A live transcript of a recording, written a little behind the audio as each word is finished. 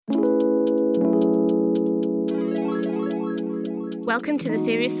Welcome to the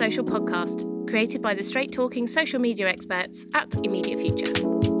Serious Social podcast, created by the straight-talking social media experts at Immediate Future.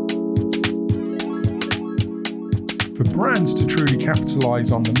 For brands to truly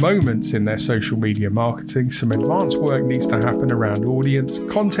capitalise on the moments in their social media marketing, some advanced work needs to happen around audience,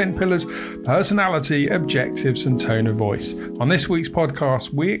 content pillars, personality, objectives, and tone of voice. On this week's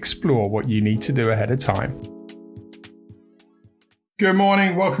podcast, we explore what you need to do ahead of time. Good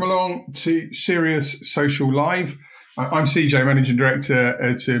morning, welcome along to Serious Social Live. I'm CJ, Managing Director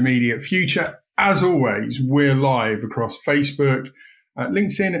at Immediate Future. As always, we're live across Facebook,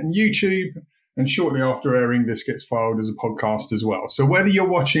 LinkedIn and YouTube. And shortly after airing, this gets filed as a podcast as well. So whether you're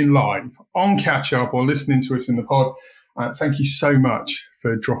watching live, on catch up, or listening to us in the pod, thank you so much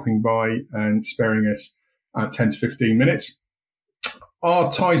for dropping by and sparing us 10 to 15 minutes.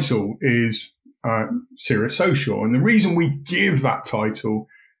 Our title is Serious Social. And the reason we give that title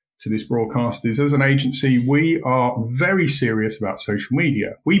to this broadcast is, as an agency, we are very serious about social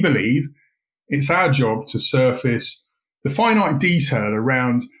media. We believe it's our job to surface the finite detail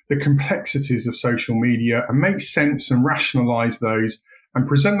around the complexities of social media and make sense and rationalize those and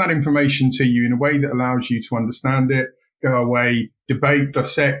present that information to you in a way that allows you to understand it, go away, debate,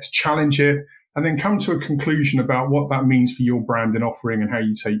 dissect, challenge it, and then come to a conclusion about what that means for your brand and offering and how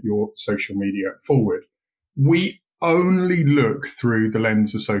you take your social media forward. We only look through the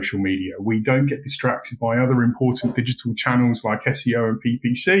lens of social media. We don't get distracted by other important digital channels like SEO and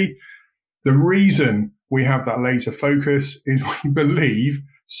PPC. The reason we have that laser focus is we believe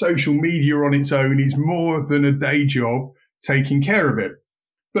social media on its own is more than a day job taking care of it.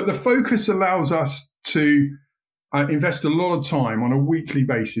 But the focus allows us to invest a lot of time on a weekly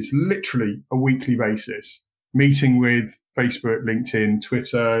basis, literally a weekly basis, meeting with Facebook, LinkedIn,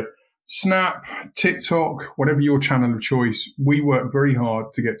 Twitter, Snap, TikTok, whatever your channel of choice. We work very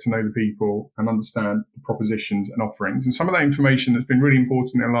hard to get to know the people and understand the propositions and offerings. And some of that information that's been really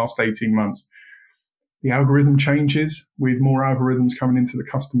important in the last 18 months. The algorithm changes with more algorithms coming into the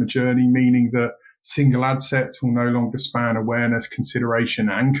customer journey, meaning that single ad sets will no longer span awareness, consideration,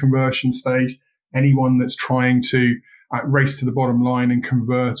 and conversion stage. Anyone that's trying to race to the bottom line and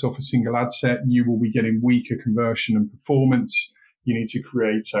convert off a single ad set, you will be getting weaker conversion and performance. You need to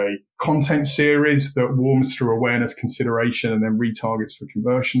create a content series that warms through awareness, consideration, and then retargets for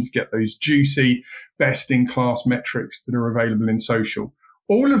conversion to get those juicy, best-in-class metrics that are available in social.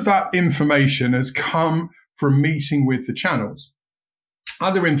 All of that information has come from meeting with the channels.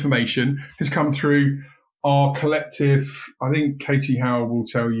 Other information has come through our collective. I think Katie Howell will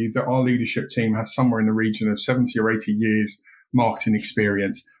tell you that our leadership team has somewhere in the region of 70 or 80 years marketing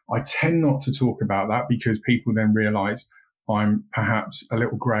experience. I tend not to talk about that because people then realize I'm perhaps a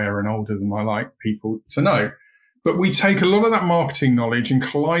little grayer and older than I like people to know. But we take a lot of that marketing knowledge and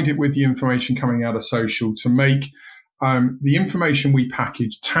collide it with the information coming out of social to make the information we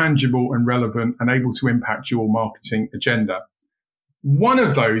package tangible and relevant and able to impact your marketing agenda. One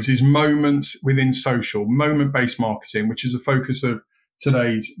of those is moments within social, moment-based marketing, which is the focus of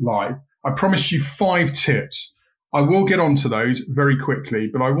today's live. I promised you 5 tips. I will get onto those very quickly,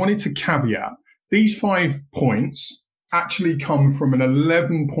 but I wanted to caveat these 5 points actually come from an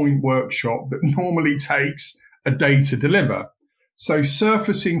 11-point workshop that normally takes a day to deliver. So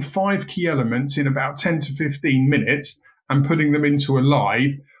surfacing 5 key elements in about 10 to 15 minutes and putting them into a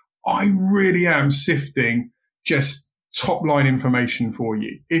live, I really am sifting just top line information for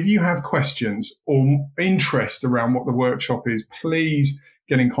you. If you have questions or interest around what the workshop is, please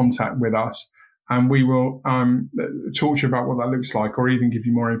get in contact with us and we will talk to you about what that looks like or even give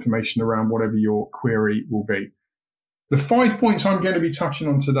you more information around whatever your query will be. The 5 points I'm going to be touching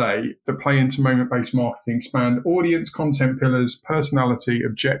on today that play into moment-based marketing span audience, content pillars, personality,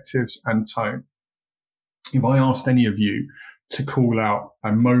 objectives, and tone. If I asked any of you to call out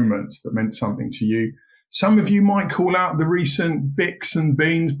a moment that meant something to you, some of you might call out the recent Bix and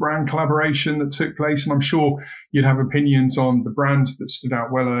Beans brand collaboration that took place, and I'm sure you'd have opinions on the brands that stood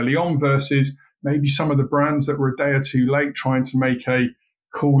out well early on versus maybe some of the brands that were a day or two late trying to make a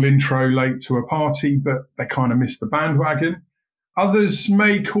cool intro late to a party, but they kind of missed the bandwagon. Others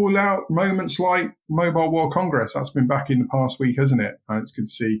may call out moments like Mobile World Congress. That's been back in the past week, hasn't it? It's good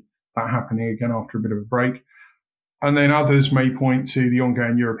to see that happening again after a bit of a break. And then others may point to the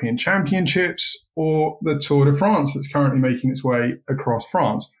ongoing European Championships or the Tour de France that's currently making its way across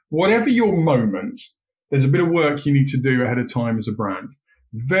France. Whatever your moment, there's a bit of work you need to do ahead of time as a brand.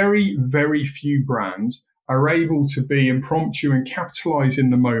 Very, very few brands are able to be impromptu and capitalize in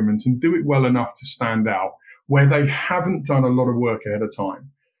the moment and do it well enough to stand out where they haven't done a lot of work ahead of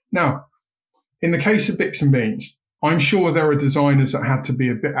time. Now, in the case of Bix and Beans, I'm sure there are designers that had to be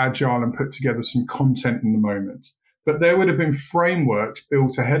a bit agile and put together some content in the moment, but there would have been frameworks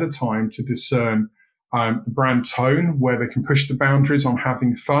built ahead of time to discern the brand tone, where they can push the boundaries on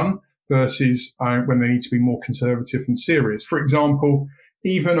having fun versus when they need to be more conservative and serious. For example,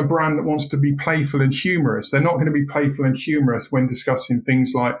 even a brand that wants to be playful and humorous, they're not going to be playful and humorous when discussing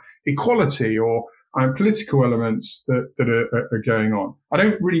things like equality or political elements that are going on. I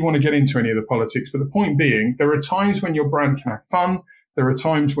don't really want to get into any of the politics, but the point being, there are times when your brand can have fun. There are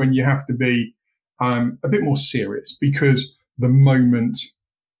times when you have to be a bit more serious because the moment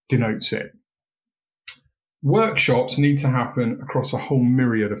denotes it. Workshops need to happen across a whole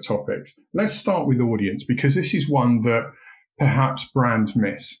myriad of topics. Let's start with audience, because this is one that perhaps brands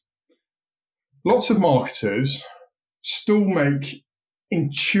miss. Lots of marketers still make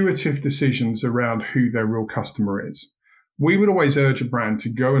intuitive decisions around who their real customer is. We would always urge a brand to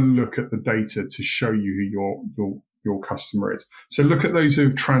go and look at the data to show you who your customer is. So look at those who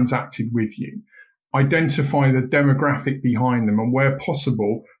have transacted with you. Identify the demographic behind them, and where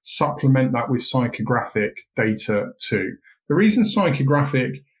possible, supplement that with psychographic data too. The reason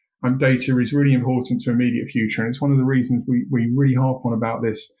psychographic data is really important to Immediate Future, and it's one of the reasons we really harp on about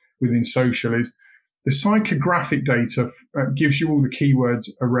this within social, is the psychographic data gives you all the keywords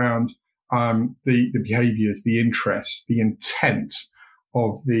around the behaviors, the interests, the intent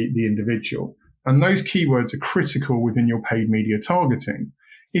of the individual. And those keywords are critical within your paid media targeting.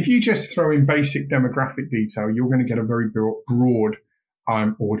 If you just throw in basic demographic detail, you're going to get a very broad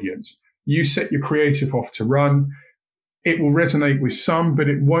audience. You set your creative off to run. It will resonate with some, but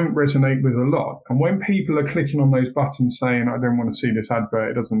it won't resonate with a lot. And when people are clicking on those buttons saying, I don't want to see this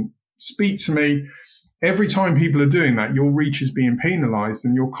advert, it doesn't speak to me, every time people are doing that, your reach is being penalized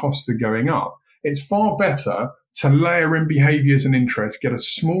and your costs are going up. It's far better to layer in behaviors and interests, get a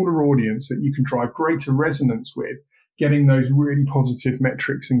smaller audience that you can drive greater resonance with, getting those really positive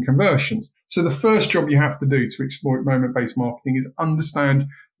metrics and conversions. So the first job you have to do to exploit moment-based marketing is understand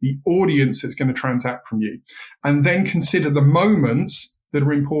the audience that's going to transact from you, and then consider the moments that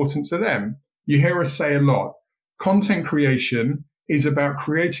are important to them. You hear us say a lot, content creation is about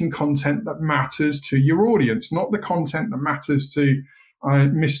creating content that matters to your audience, not the content that matters to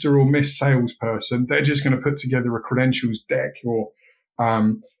Mr. or Miss salesperson. They're just going to put together a credentials deck or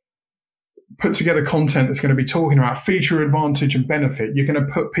put together content that's going to be talking about feature, advantage, and benefit. You're going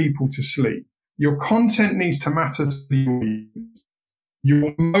to put people to sleep. Your content needs to matter to the audience.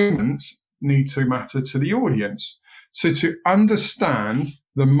 Your moments need to matter to the audience. So to understand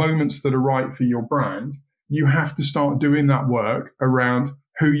the moments that are right for your brand, you have to start doing that work around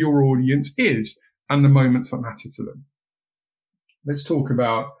who your audience is and the moments that matter to them. Let's talk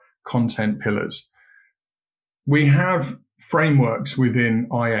about content pillars. We have frameworks within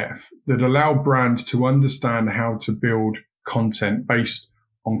IF that allow brands to understand how to build content based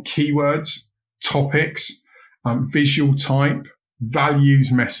on keywords, topics, visual type,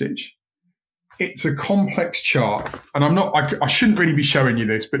 values, message. It's a complex chart, and I shouldn't really be showing you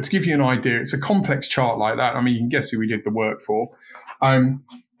this, but to give you an idea, it's a complex chart like that. I mean, you can guess who we did the work for. And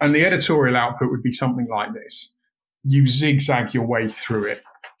the editorial output would be something like this. You zigzag your way through it.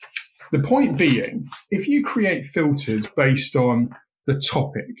 The point being, if you create filters based on the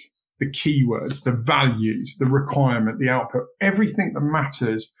topic, the keywords, the values, the requirement, the output, everything that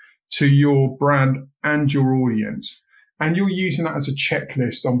matters to your brand and your audience, and you're using that as a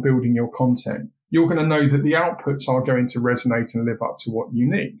checklist on building your content, you're going to know that the outputs are going to resonate and live up to what you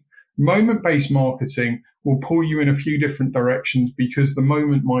need. Moment-based marketing will pull you in a few different directions because the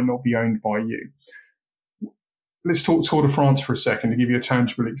moment might not be owned by you. Let's talk Tour de France for a second to give you a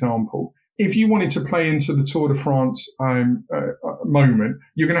tangible example. If you wanted to play into the Tour de France moment,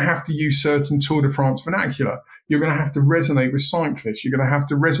 you're going to have to use certain Tour de France vernacular. You're going to have to resonate with cyclists. You're going to have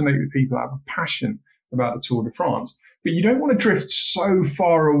to resonate with people that have a passion about the Tour de France. But you don't want to drift so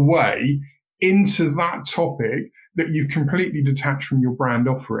far away into that topic that you've completely detached from your brand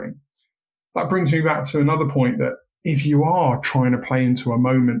offering. That brings me back to another point, that if you are trying to play into a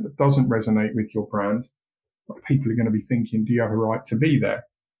moment that doesn't resonate with your brand, people are going to be thinking, do you have a right to be there?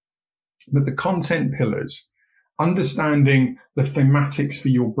 But the content pillars, understanding the thematics for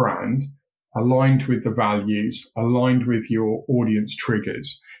your brand, aligned with the values, aligned with your audience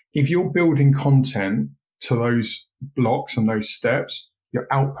triggers. If you're building content to those blocks and those steps, your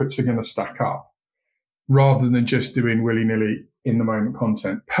outputs are going to stack up rather than just doing willy-nilly in the moment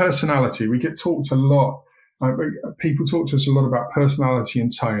content. Personality, we get talked a lot. People talk to us a lot about personality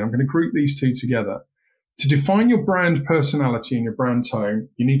and tone. I'm going to group these two together. To define your brand personality and your brand tone,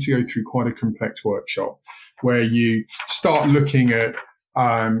 you need to go through quite a complex workshop where you start looking at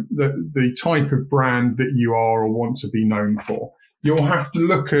the type of brand that you are or want to be known for. You'll have to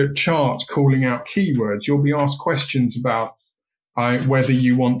look at charts calling out keywords. You'll be asked questions about whether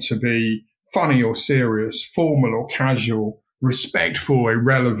you want to be funny or serious, formal or casual, respectful,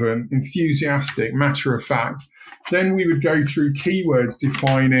 irrelevant, enthusiastic, matter of fact. Then we would go through keywords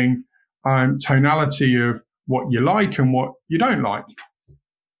defining tonality of what you like and what you don't like.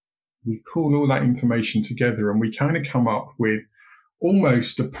 We pull all that information together and we kind of come up with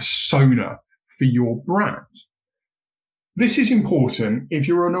almost a persona for your brand. This is important if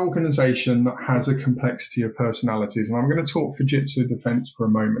you're an organization that has a complexity of personalities. And I'm going to talk Fujitsu Defense for a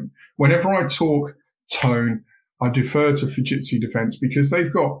moment. Whenever I talk tone, I defer to Fujitsu Defense because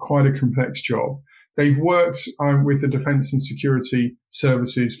they've got quite a complex job. They've worked with the defense and security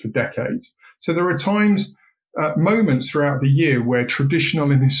services for decades. So there are times, moments throughout the year where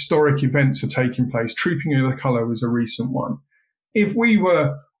traditional and historic events are taking place. Trooping of the Colour was a recent one. If we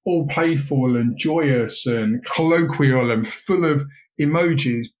were all playful and joyous and colloquial and full of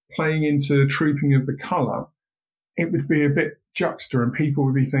emojis playing into Trooping of the Colour, it would be a bit juxta and people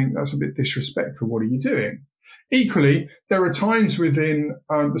would be thinking, that's a bit disrespectful. What are you doing? Equally, there are times within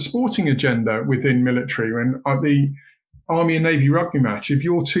the sporting agenda within military when the Army and Navy rugby match, if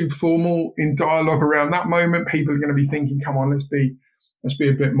you're too formal in dialogue around that moment, people are going to be thinking, come on, let's be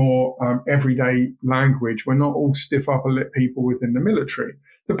a bit more everyday language. We're not all stiff upper lip people within the military.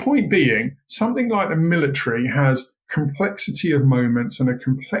 The point being, something like the military has complexity of moments and a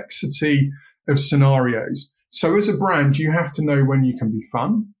complexity of scenarios. So as a brand, you have to know when you can be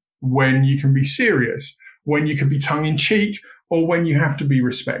fun, when you can be serious, when you can be tongue in cheek, or when you have to be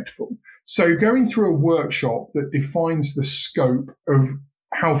respectful. So going through a workshop that defines the scope of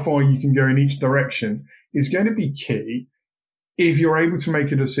how far you can go in each direction is going to be key if you're able to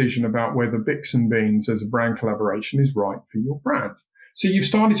make a decision about whether Bix and Beans as a brand collaboration is right for your brand. So you've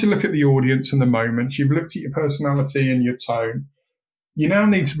started to look at the audience and the moments. You've looked at your personality and your tone. You now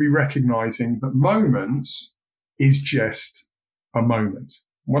need to be recognizing that moments is just a moment.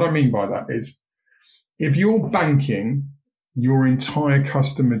 What I mean by that is if you're banking your entire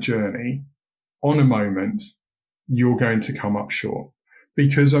customer journey on a moment, you're going to come up short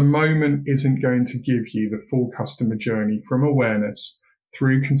because a moment isn't going to give you the full customer journey from awareness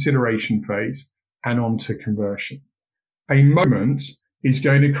through consideration phase and on to conversion. A moment is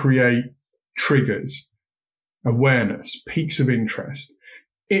going to create triggers, awareness, peaks of interest.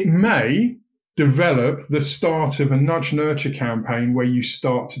 It may develop the start of a nudge nurture campaign where you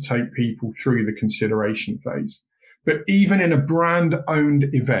start to take people through the consideration phase. But even in a brand owned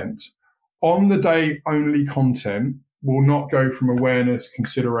event, on the day only content will not go from awareness,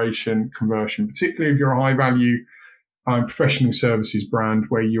 consideration, conversion, particularly if you're a high value professional services brand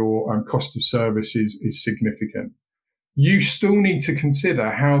where your cost of service is significant. You still need to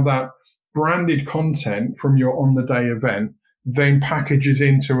consider how that branded content from your on the day event then packages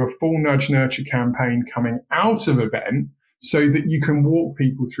into a full nudge nurture campaign coming out of event so that you can walk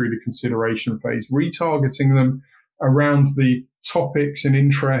people through the consideration phase, retargeting them around the topics and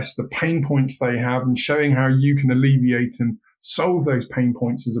interests, the pain points they have, and showing how you can alleviate and solve those pain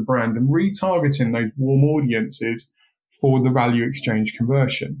points as a brand, and retargeting those warm audiences for the value exchange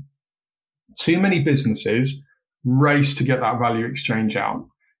conversion. Too many businesses race to get that value exchange out,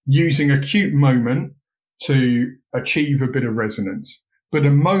 using a cute moment to achieve a bit of resonance. But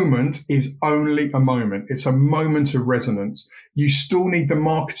a moment is only a moment. It's a moment of resonance. You still need the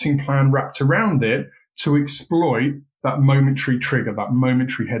marketing plan wrapped around it to exploit that momentary trigger, that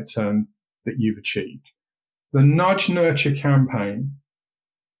momentary head turn that you've achieved. The nudge nurture campaign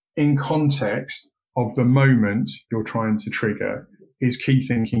in context of the moment you're trying to trigger is key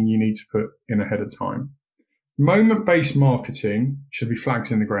thinking you need to put in ahead of time. Moment-based marketing should be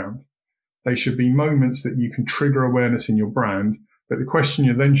flags in the ground. They should be moments that you can trigger awareness in your brand. But the question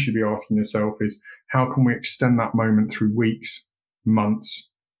you then should be asking yourself is, how can we extend that moment through weeks, months,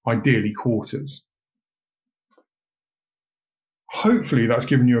 ideally quarters? Hopefully that's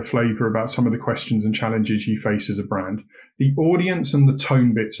given you a flavor about some of the questions and challenges you face as a brand. The audience and the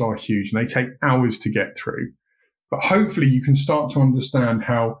tone bits are huge and they take hours to get through. But hopefully you can start to understand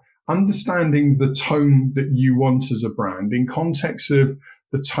how understanding the tone that you want as a brand in context of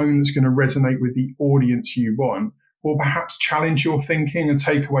the tone that's going to resonate with the audience you want will perhaps challenge your thinking and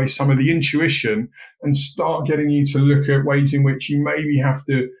take away some of the intuition and start getting you to look at ways in which you maybe have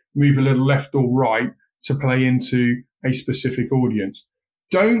to move a little left or right to play into a specific audience.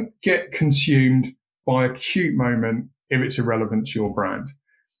 Don't get consumed by a cute moment if it's irrelevant to your brand.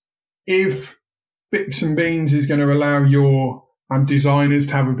 If Bix and Beans is going to allow your designers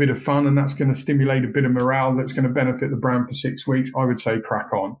to have a bit of fun, and that's going to stimulate a bit of morale that's going to benefit the brand for 6 weeks, I would say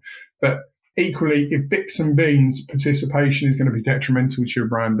crack on. But equally, if Bix and Beans participation is going to be detrimental to your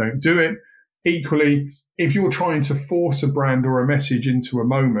brand, don't do it. Equally, if you're trying to force a brand or a message into a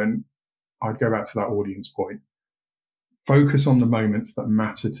moment, I'd go back to that audience point. Focus on the moments that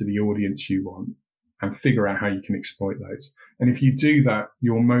matter to the audience you want and figure out how you can exploit those. And if you do that,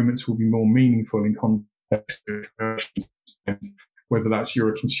 your moments will be more meaningful in context of whether that's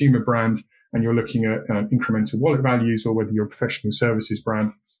you're a consumer brand and you're looking at incremental wallet values, or whether you're a professional services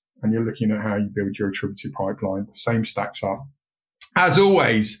brand and you're looking at how you build your attributed pipeline. The same stacks up. As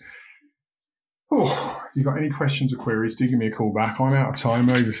always, if you've got any questions or queries, do give me a call back. I'm out of time,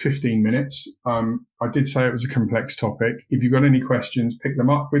 over 15 minutes. I did say it was a complex topic. If you've got any questions, pick them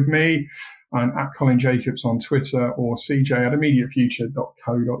up with me and at Colin Jacobs on Twitter, or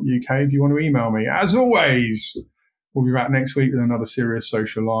cj@immediatefuture.co.uk if you want to email me. As always, we'll be back next week with another Serious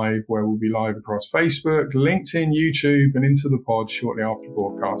Social Live, where we'll be live across Facebook, LinkedIn, YouTube, and into the pod shortly after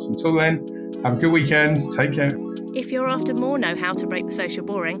broadcast. Until then, have a good weekend. Take care. If you're after more Know How to Break the Social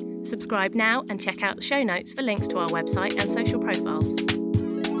Boring, subscribe now and check out the show notes for links to our website and social profiles.